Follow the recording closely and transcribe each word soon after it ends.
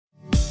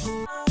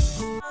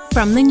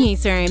From the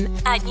newsroom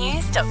at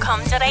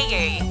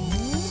news.com.au.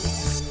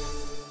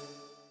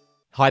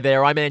 Hi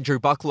there, I'm Andrew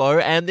Bucklow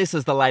and this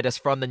is the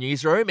latest from the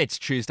newsroom. It's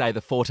Tuesday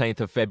the 14th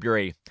of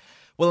February.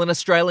 Well, an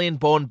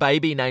Australian-born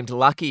baby named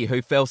Lucky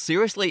who fell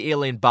seriously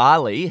ill in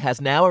Bali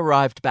has now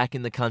arrived back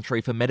in the country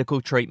for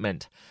medical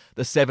treatment.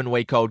 The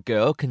 7-week-old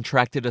girl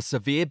contracted a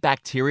severe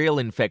bacterial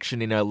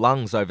infection in her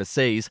lungs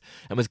overseas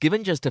and was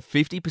given just a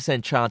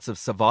 50% chance of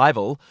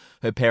survival.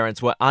 Her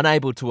parents were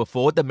unable to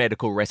afford the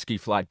medical rescue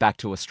flight back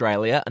to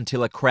Australia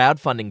until a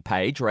crowdfunding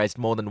page raised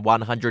more than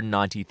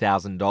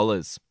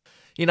 $190,000.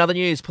 In other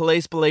news,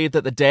 police believe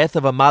that the death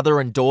of a mother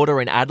and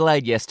daughter in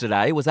Adelaide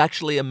yesterday was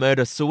actually a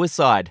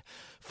murder-suicide.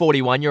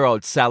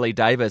 41-year-old Sally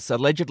Davis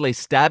allegedly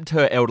stabbed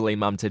her elderly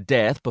mum to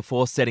death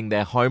before setting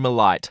their home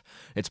alight.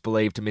 It's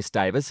believed Miss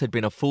Davis had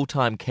been a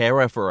full-time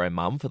carer for her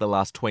mum for the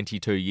last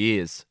 22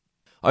 years.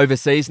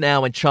 Overseas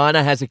now, and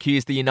China has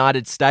accused the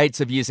United States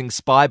of using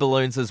spy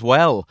balloons as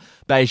well.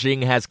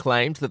 Beijing has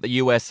claimed that the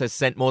US has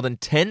sent more than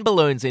 10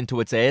 balloons into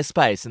its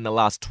airspace in the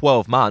last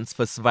 12 months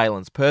for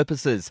surveillance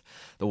purposes.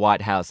 The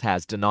White House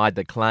has denied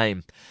the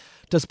claim.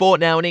 To sport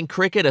now, and in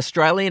cricket,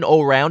 Australian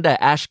all-rounder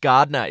Ash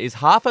Gardner is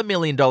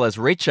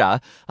 $500,000 richer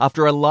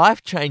after a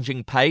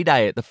life-changing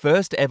payday at the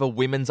first ever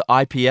women's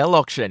IPL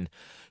auction.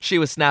 She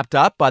was snapped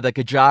up by the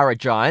Gujarat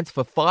Giants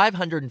for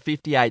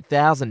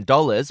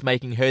 $558,000,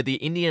 making her the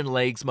Indian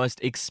League's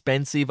most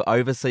expensive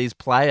overseas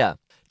player.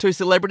 To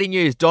celebrity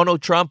news,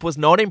 Donald Trump was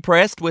not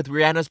impressed with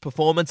Rihanna's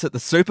performance at the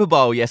Super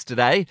Bowl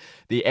yesterday.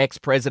 The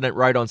ex-president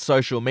wrote on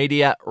social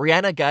media,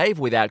 "Rihanna gave,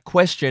 without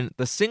question,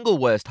 the single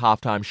worst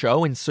halftime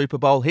show in Super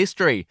Bowl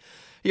history."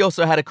 He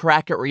also had a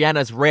crack at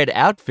Rihanna's red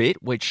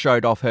outfit, which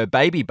showed off her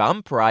baby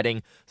bump,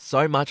 writing,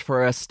 "So much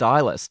for her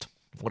stylist."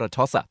 What a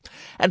tosser.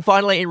 And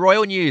finally, in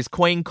royal news,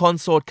 Queen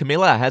Consort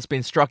Camilla has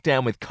been struck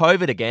down with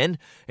COVID again.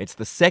 It's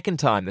the second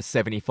time the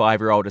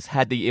 75-year-old has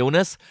had the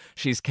illness.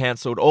 She's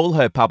cancelled all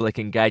her public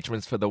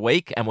engagements for the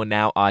week and will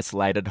now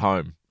isolate at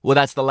home. Well,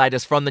 that's the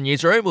latest from the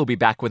newsroom. We'll be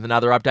back with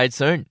another update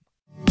soon.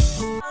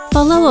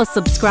 Follow or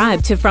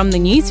subscribe to From the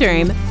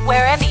Newsroom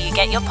wherever you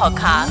get your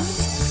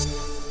podcasts.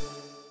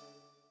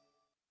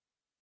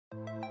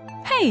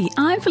 Hey,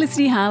 I'm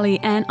Felicity Harley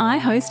and I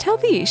host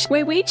Healthyish,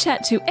 where we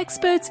chat to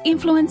experts,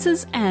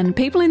 influencers and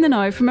people in the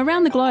know from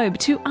around the globe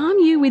to arm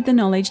you with the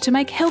knowledge to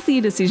make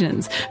healthier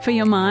decisions for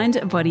your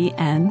mind, body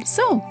and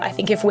soul. I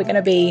think if we're going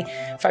to be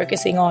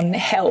focusing on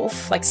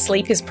health, like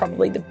sleep is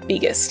probably the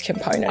biggest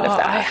component of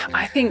that.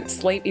 I think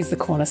sleep is the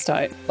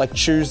cornerstone. Like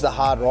choose the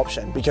harder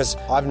option, because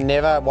I've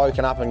never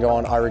woken up and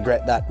gone, I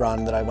regret that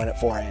run that I went at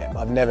 4 a.m.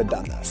 I've never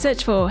done that.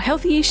 Search for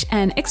Healthyish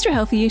and Extra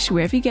Healthyish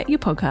wherever you get your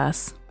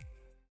podcasts.